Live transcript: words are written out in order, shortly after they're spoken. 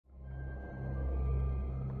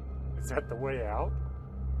that the way out?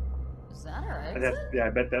 Is that our And exit? yeah, I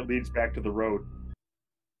bet that leads back to the road.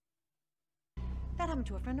 That happened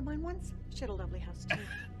to a friend of mine once. She had a lovely house too.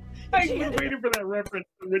 I was waiting for that reference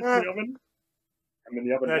to Rich in the Oven. I'm in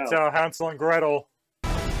the oven That's now. Hansel and Gretel.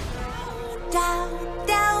 Down,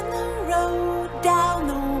 down the road, down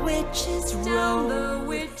the witch's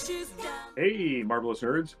road. Hey, Marvelous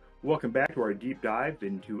Nerds. Welcome back to our deep dive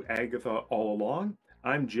into Agatha All Along.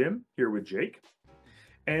 I'm Jim, here with Jake.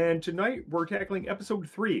 And tonight we're tackling episode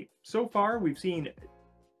 3. So far, we've seen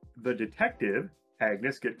the detective,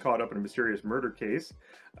 Agnes, get caught up in a mysterious murder case.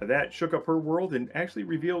 That shook up her world and actually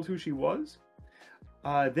revealed who she was.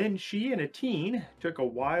 Then she and a teen took a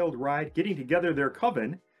wild ride getting together their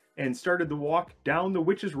coven and started the walk down the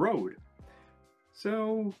witch's road.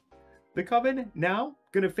 So the coven now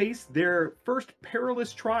going to face their first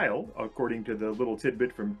perilous trial, according to the little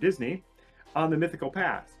tidbit from Disney, on the mythical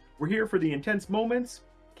path. We're here for the intense moments.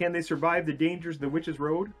 Can they survive the dangers of the witch's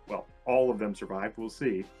road? Well, all of them survived, we'll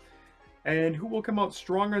see. And who will come out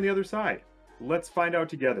stronger on the other side? Let's find out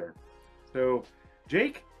together. So,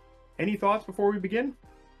 Jake, any thoughts before we begin?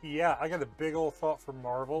 Yeah, I got a big old thought for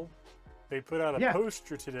Marvel. They put out a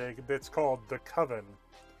poster today that's called The Coven.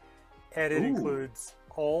 And it includes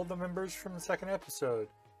all the members from the second episode,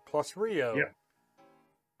 plus Rio. Yeah.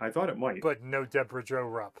 I thought it might. But no Deborah Jo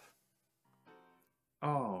Rupp.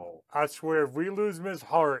 Oh. I swear, if we lose Ms.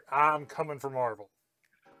 Hart, I'm coming for Marvel.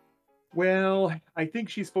 Well, I think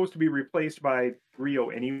she's supposed to be replaced by Rio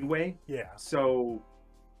anyway. Yeah. So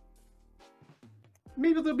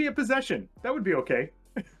maybe there'll be a possession. That would be okay.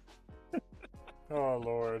 Oh,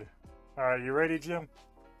 Lord. All right, you ready, Jim?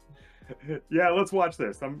 Yeah, let's watch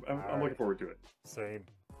this. I'm right. looking forward to it. Same.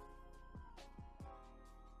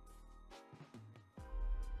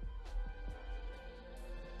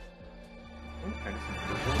 Okay,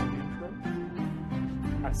 so intro.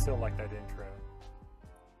 I still like that intro.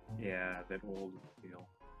 Yeah, that old deal.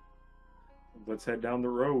 Let's head down the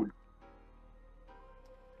road.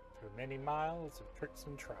 Through many miles of tricks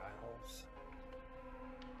and trials.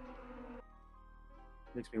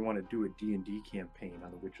 Makes me want to do a D&D campaign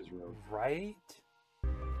on the Witch's Road. Right?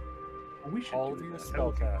 Oh, we should All of do you that.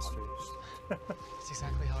 spellcasters. That's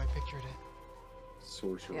exactly how I pictured it.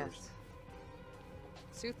 Sorcerers. Yes.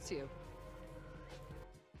 Suits you.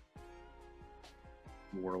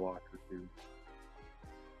 Warlock or two.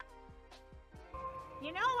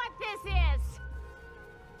 You know what this is?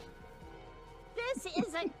 This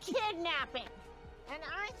is a kidnapping. And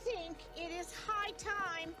I think it is high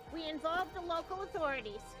time we involve the local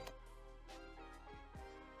authorities.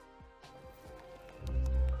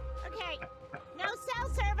 Okay, no cell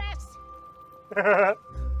service. I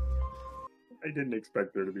didn't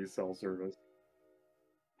expect there to be cell service.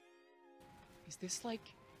 Is this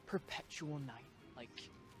like perpetual night? Like,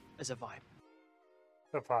 as a vibe?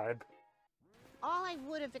 The vibe. All I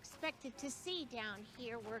would have expected to see down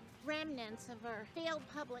here were remnants of our failed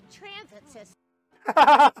public transit system.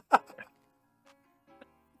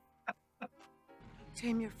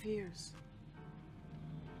 Tame your fears.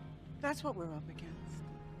 That's what we're up against.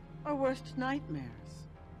 Our worst nightmares.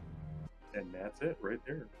 And that's it right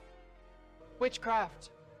there.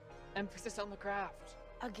 Witchcraft. Emphasis on the craft.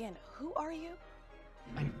 Again, who are you?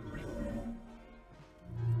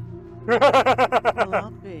 Well,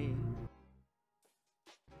 I'll be.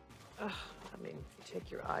 Ugh, I mean, if you take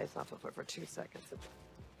your eyes off of it for 2 seconds, it's...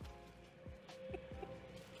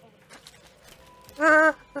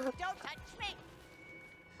 Don't touch me!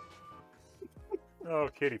 Oh,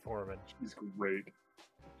 Katie Foreman. She's great.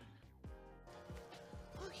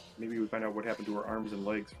 Maybe we find out what happened to her arms and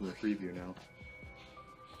legs from the preview now.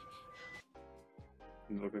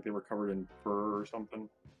 It looked like they were covered in fur or something.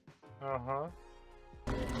 Uh-huh.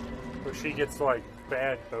 But she gets, like,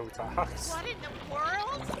 bad Botox. What in the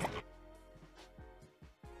world?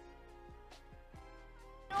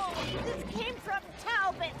 No, this came from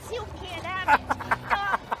Talbot's. You can't have it.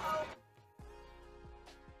 Oh.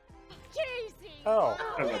 Casey! Oh.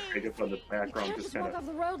 I love Vegas on the background, just kind of.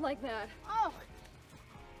 the road like that. Oh,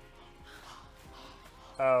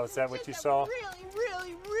 Oh, is that what you saw?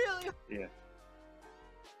 really. Yeah.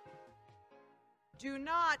 Do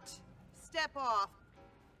not step off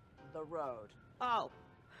the road. Oh.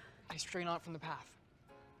 I stray not from the path.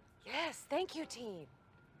 Yes, thank you, team.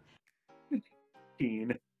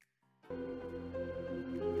 Teen.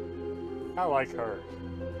 I like her.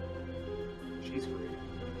 She's great.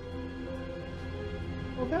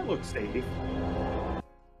 Well, that looks safe. It's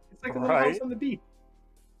like a little house on the beach.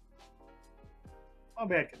 How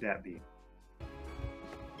bad could that be?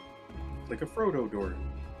 It's like a Frodo door.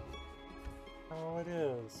 Oh, it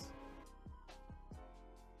is.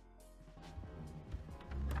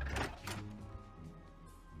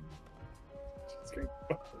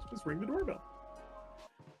 Let's just ring the doorbell.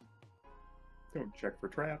 Don't check for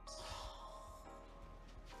traps.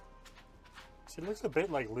 She looks a bit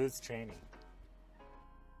like Liz Cheney.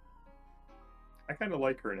 I kind of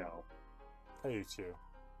like her now. I do too.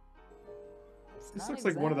 This looks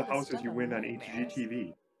like one of the houses you win on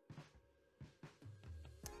HGTV.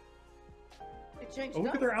 It Oh,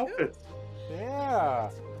 look at their outfits. Yeah.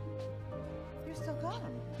 You're still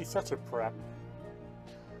gone. He's such a prep.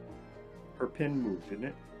 Her pin moved, didn't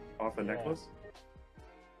it? Off a necklace?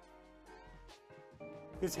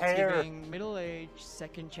 His It's hair. giving middle-aged,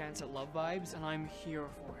 second chance at love vibes, and I'm here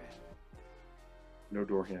for it. No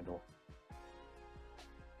door handle.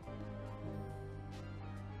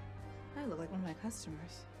 I look like one of my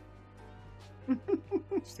customers.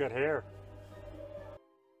 She's got hair.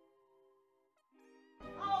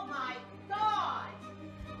 Oh my God!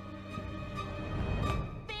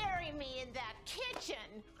 Bury me in that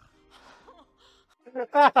kitchen!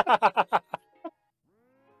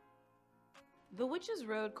 The Witch's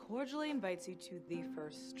Road cordially invites you to the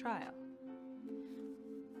first trial.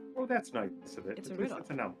 Oh, that's nice of it. It's At a least riddle. it's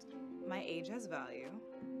announced. My age has value.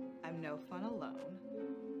 I'm no fun alone.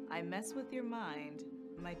 I mess with your mind.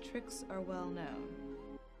 My tricks are well known.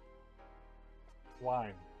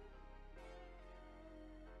 Wine.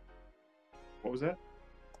 What was that?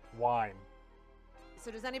 Wine.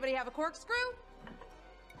 So does anybody have a corkscrew?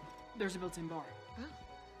 There's a built-in bar.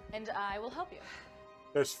 And I will help you.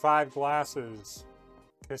 There's 5 glasses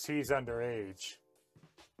because he's underage.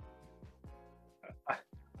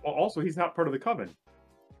 Well, also, he's not part of the coven.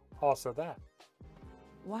 Also that.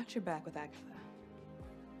 Watch your back with Agatha.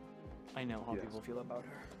 I know how Yes. people feel about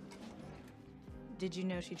her. Did you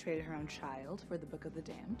know she traded her own child for the Book of the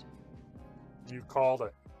Damned? You called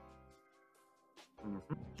it.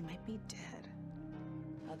 He might be dead.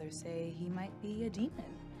 Others say he might be a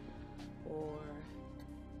demon. Or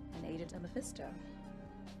an agent of Mephisto.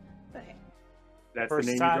 But hey, That's First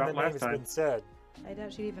the name you time the dropped name last has time. been said. I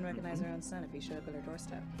doubt she'd even recognize her own son if he showed up at her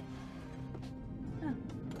doorstep. Huh.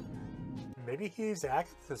 Maybe he's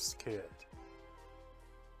Agatha's kid.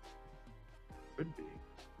 Could be.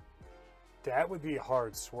 That would be a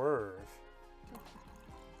hard swerve.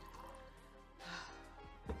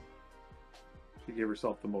 She gave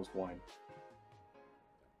herself the most wine.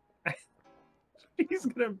 She's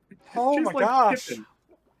gonna. Oh she's my like gosh. Pippin.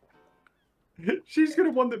 She's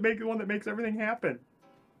gonna one that makes everything happen.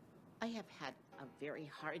 I have had a very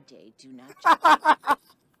hard day, do not judge.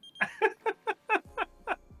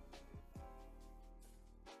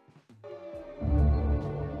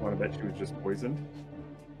 Want to bet she was just poisoned?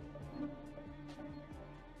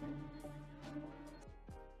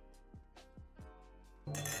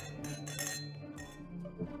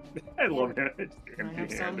 I love it. It's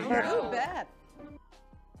empty handed. Oh, bad.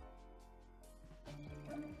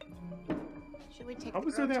 Should we take How the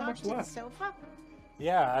was there girl that talk much to the left? sofa?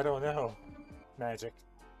 Yeah, I don't know. Magic.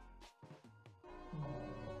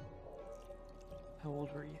 How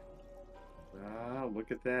old were you? Ah,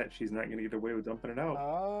 look at that. She's not gonna get away with dumping it out.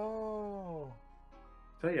 Oh.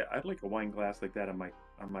 Tell you, I'd like a wine glass like that on my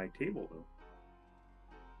table though.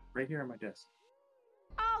 Right here on my desk.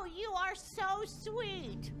 Oh, you are so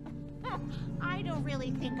sweet. I don't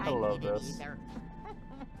really think I love need it this. either.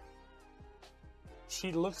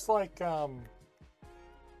 She looks like,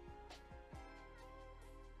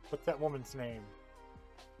 what's that woman's name?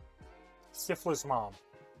 Stifler's mom.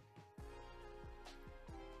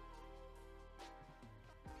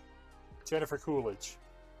 Jennifer Coolidge.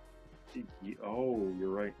 Oh, you're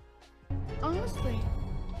right. Honestly,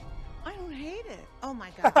 I don't hate it. Oh my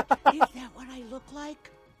God. Is that what I look like?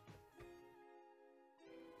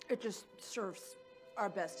 It just serves our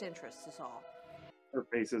best interests, is all. Her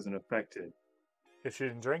face isn't affected. If she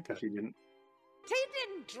didn't drink it. She didn't. He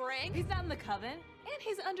didn't drink. He's not in the coven, and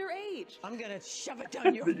he's underage. I'm gonna shove it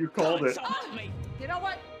down your You called it. You know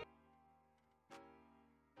what?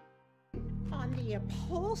 On the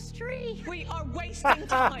upholstery? We are wasting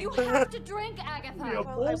time. You have to drink, Agatha. The Well, I would,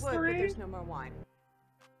 but upholstery? there's no more wine.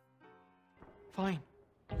 Fine.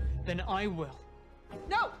 Then I will.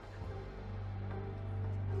 No!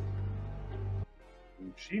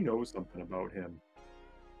 She knows something about him.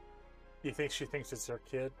 You think she thinks it's her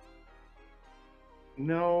kid?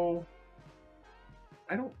 No,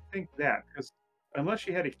 I don't think that, because unless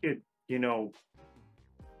she had a kid, you know,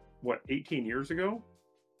 what, 18 years ago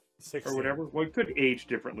 16. or whatever. Well, it could age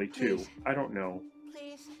differently too. Please. I don't know.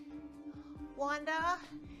 Please. Wanda?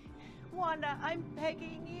 Wanda, I'm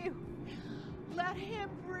begging you. Let him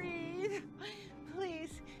breathe.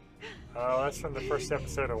 Please. Oh, that's from the first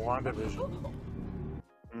episode of WandaVision.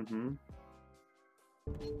 Mm-hmm.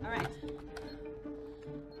 All right.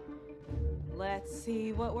 let's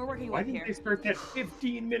see what we're working Why with didn't here. they start that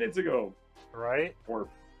 15 minutes ago? Right? Or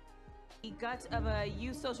The gut of a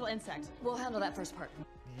eusocial insect. We'll handle that first part.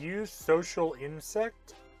 Use social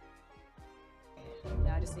insect?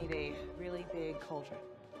 Now I just need a really big cauldron.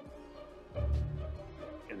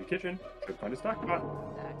 in the kitchen. Should find a stock pot.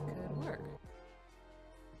 That could work.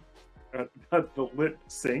 The lit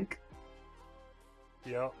sink.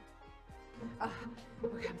 Yep.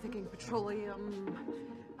 Okay, I'm thinking petroleum.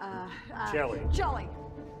 Jelly. Jelly.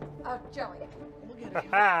 Jelly. We'll get it.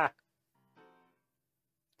 Ha!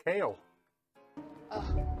 Kale.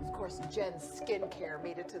 Of course, Jen's skincare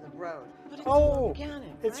made it to the road. But it's Oh, organic,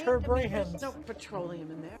 it's right? her I mean, brand. there's no petroleum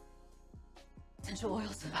in there. Essential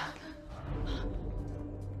oils.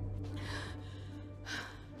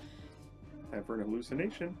 Time for an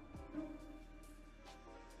hallucination.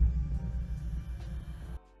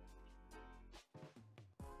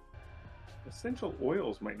 Essential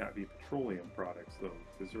oils might not be petroleum products, though,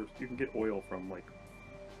 because you can get oil from, like,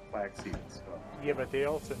 flaxseed and stuff. Yeah, but they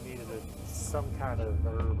also needed some kind of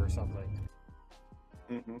herb or something.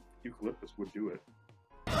 Mm-hmm. Eucalyptus would do it.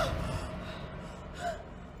 I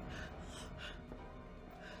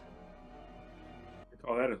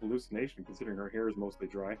call that a hallucination, considering her hair is mostly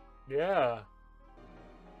dry. Yeah.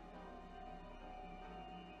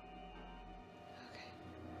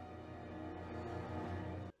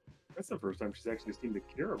 That's the first time she's actually seemed to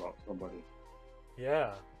care about somebody.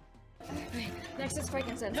 Yeah. Next is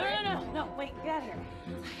frankincense. No, wait, get out of here.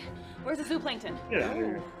 Where's the zooplankton? Get out of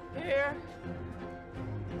here. Here.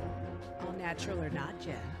 All natural or not,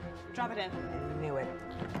 Jen? Drop it in. I knew it.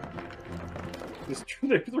 Just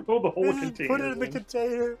they throw the whole container. Put it in the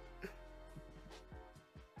container. Is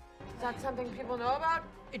that something people know about?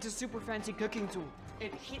 It's a super fancy cooking tool.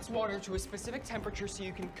 It heats water to a specific temperature so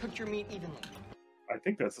you can cook your meat evenly. I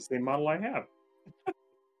think that's the same model I have.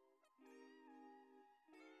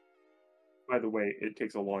 By the way, it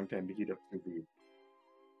takes a long time to heat up sous vide.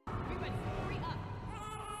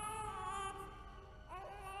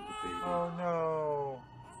 Oh no.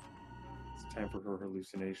 It's time for her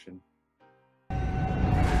hallucination.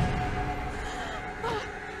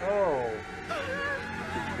 Oh.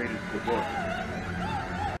 She's ready for the book.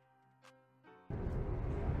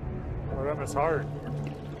 Oh, that was hard.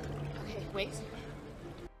 Okay, wait.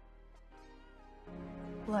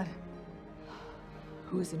 Blood.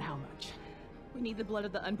 Who's and how much? We need the blood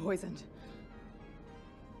of the unpoisoned.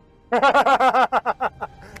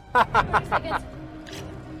 Seconds.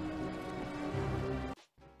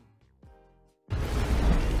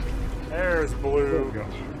 There's There blue, we go.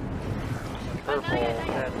 purple,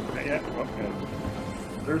 and Yeah, okay.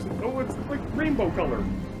 There's it's like rainbow color.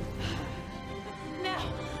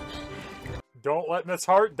 Now! don't let Miss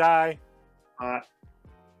Hart die.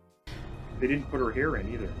 They didn't put her hair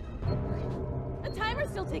in either. The timer's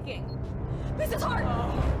still ticking. This is hard!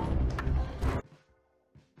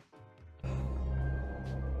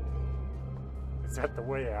 Is that the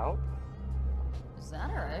way out? Is that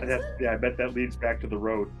her And exit? I bet that leads back to the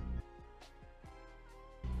road.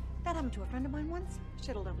 That happened to a friend of mine once. She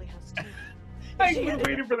had a lovely house too. I was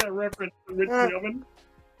waiting for that reference to Rich the Oven.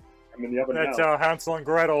 I'm in the oven That's now. Hansel and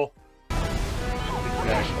Gretel.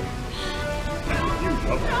 Exactly. Huge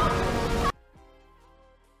oven.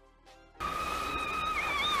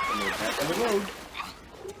 And they're back on the road.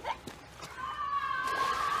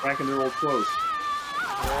 Back in their old clothes.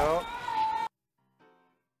 Yep.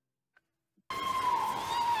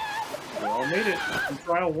 They all made it in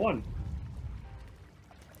trial one.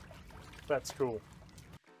 That's cool.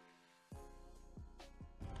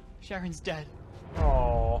 Sharon's dead.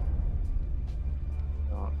 Oh.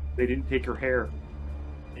 They didn't take her hair.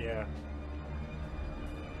 Yeah.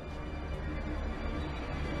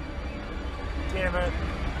 Damn it.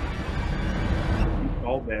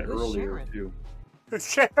 All that Who's earlier Sharon? too.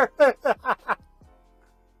 Sharon.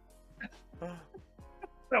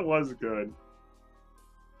 That was good.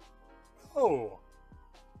 Oh.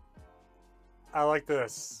 I like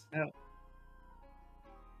this. Yeah.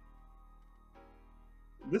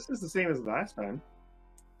 This is the same as last time.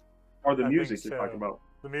 Or the I music think you're so. talking about.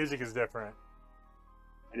 The music is different.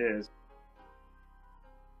 It is.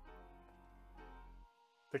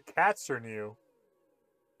 The cats are new.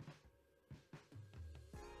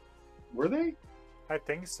 Were they? I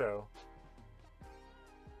think so.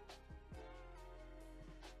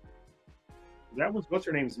 That was what's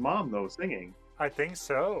her name's mom though singing. I think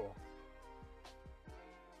so.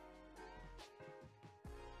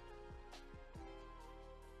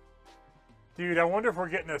 Dude, I wonder if we're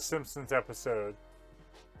getting a Simpsons episode.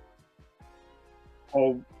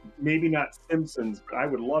 Oh, maybe not Simpsons, but I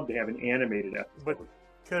would love to have an animated episode. But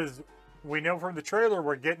because we know from the trailer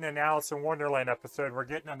we're getting an Alice in Wonderland episode. We're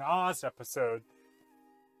getting an Oz episode.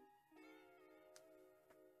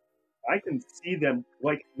 I can see them,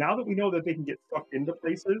 like, now that we know that they can get sucked into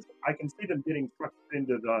places, I can see them getting sucked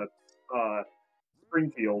into the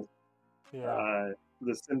Springfield, The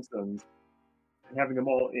Simpsons, and having them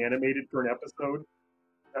all animated for an episode.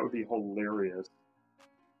 That would be hilarious.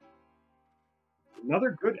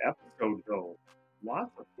 Another good episode, though.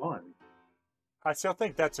 Lots of fun. I still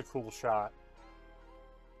think that's a cool shot.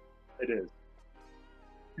 It is.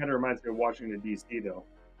 Kind of reminds me of Washington, D.C., though.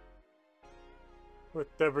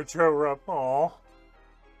 With Deborah Jo Rupp. Aw.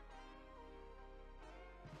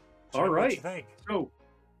 All right. What you think? So,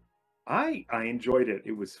 I enjoyed it.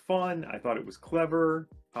 It was fun. I thought it was clever.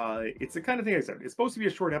 It's the kind of thing I said. It's supposed to be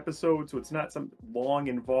a short episode, so it's not some long,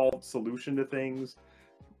 involved solution to things.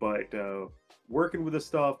 But working with the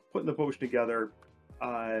stuff, putting the potion together,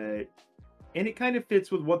 and it kind of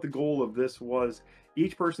fits with what the goal of this was.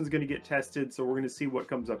 Each person's going to get tested, so we're going to see what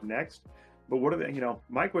comes up next. But what are they,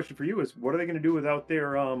 my question for you is, what are they going to do without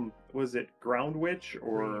their, was it Ground Witch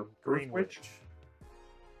or Earth Witch?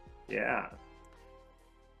 Yeah.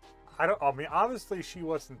 I mean, obviously she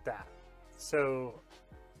wasn't that. So,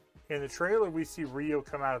 in the trailer, we see Rio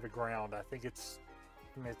come out of the ground. I think it's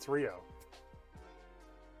Rio.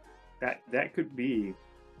 That could be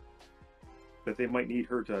that they might need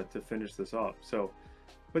her to finish this up. So,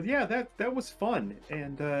 but yeah, that was fun.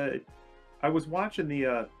 And I was watching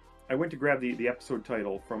I went to grab the episode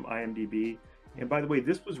title from IMDb. And by the way,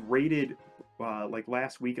 this was rated like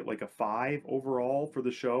last week at like a 5 overall for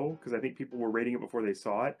the show, because I think people were rating it before they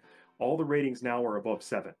saw it. All the ratings now are above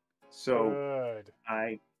 7. So good.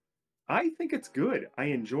 I think it's good. I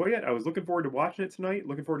enjoy it. I was looking forward to watching it tonight.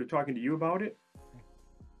 Looking forward to talking to you about it.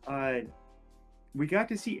 We got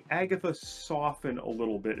to see Agatha soften a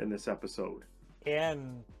little bit in this episode.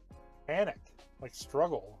 And panic, like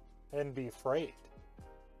struggle, and be afraid.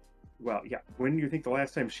 Well, yeah. When do you think the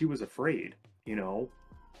last time she was afraid,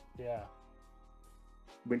 Yeah.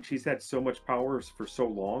 When she's had so much power for so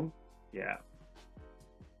long? Yeah.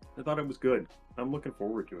 I thought it was good. I'm looking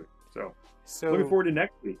forward to it. So looking forward to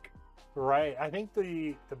next week. Right. I think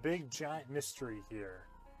the big giant mystery here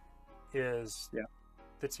is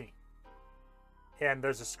the team. And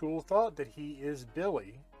there's a school of thought that he is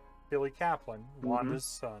Billy Kaplan, Wanda's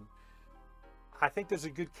son. I think there's a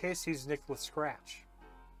good case he's Nicholas Scratch.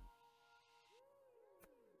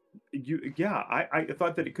 I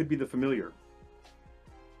thought that it could be the Familiar.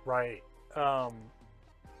 Right. And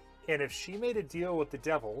if she made a deal with the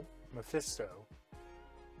devil, Mephisto,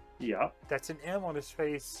 that's an M on his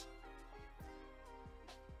face.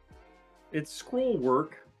 It's scroll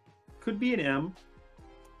work. Could be an M.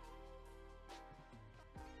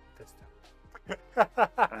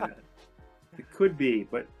 It could be,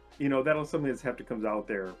 but that'll something that's have to comes out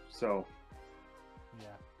there. So yeah.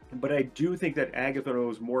 But I do think that Agatha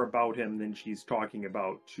knows more about him than she's talking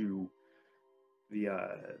about to the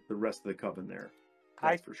rest of the coven there.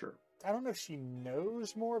 That's for sure. I don't know if she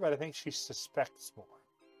knows more, but I think she suspects more.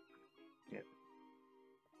 Yeah.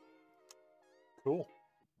 Cool.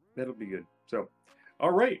 That'll be good. So,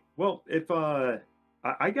 all right. Well, if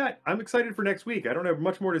I'm excited for next week. I don't have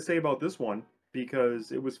much more to say about this one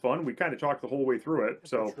because it was fun. We kind of talked the whole way through it.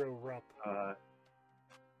 So,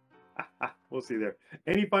 we'll see there.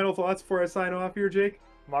 Any final thoughts before I sign off here, Jake?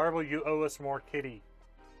 Marvel, you owe us more Kitty.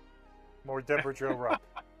 More Deborah Jo Rupp.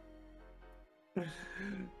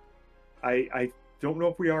 I don't know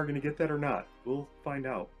if we are going to get that or not. We'll find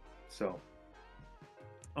out. So,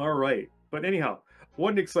 all right. But anyhow,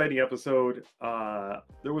 what an exciting episode.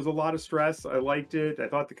 There was a lot of stress. I liked it. I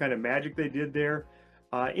thought the kind of magic they did there.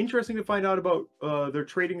 Interesting to find out about their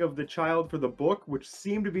trading of the child for the book, which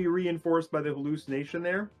seemed to be reinforced by the hallucination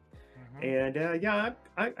there. And I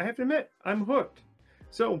have to admit, I'm hooked.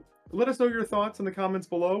 So let us know your thoughts in the comments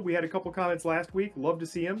below. We had a couple comments last week. Love to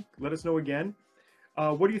see them. Let us know again.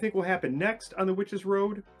 What do you think will happen next on the Witch's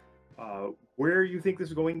Road? Where you think this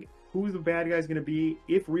is going? Who the bad guy is going to be?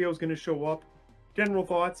 If Rio's going to show up? General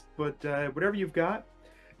thoughts, but whatever you've got.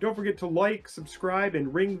 Don't forget to like, subscribe,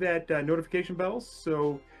 and ring that notification bell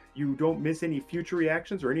so you don't miss any future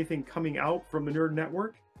reactions or anything coming out from the Nerd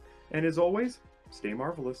Network. And as always, stay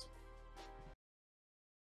marvelous.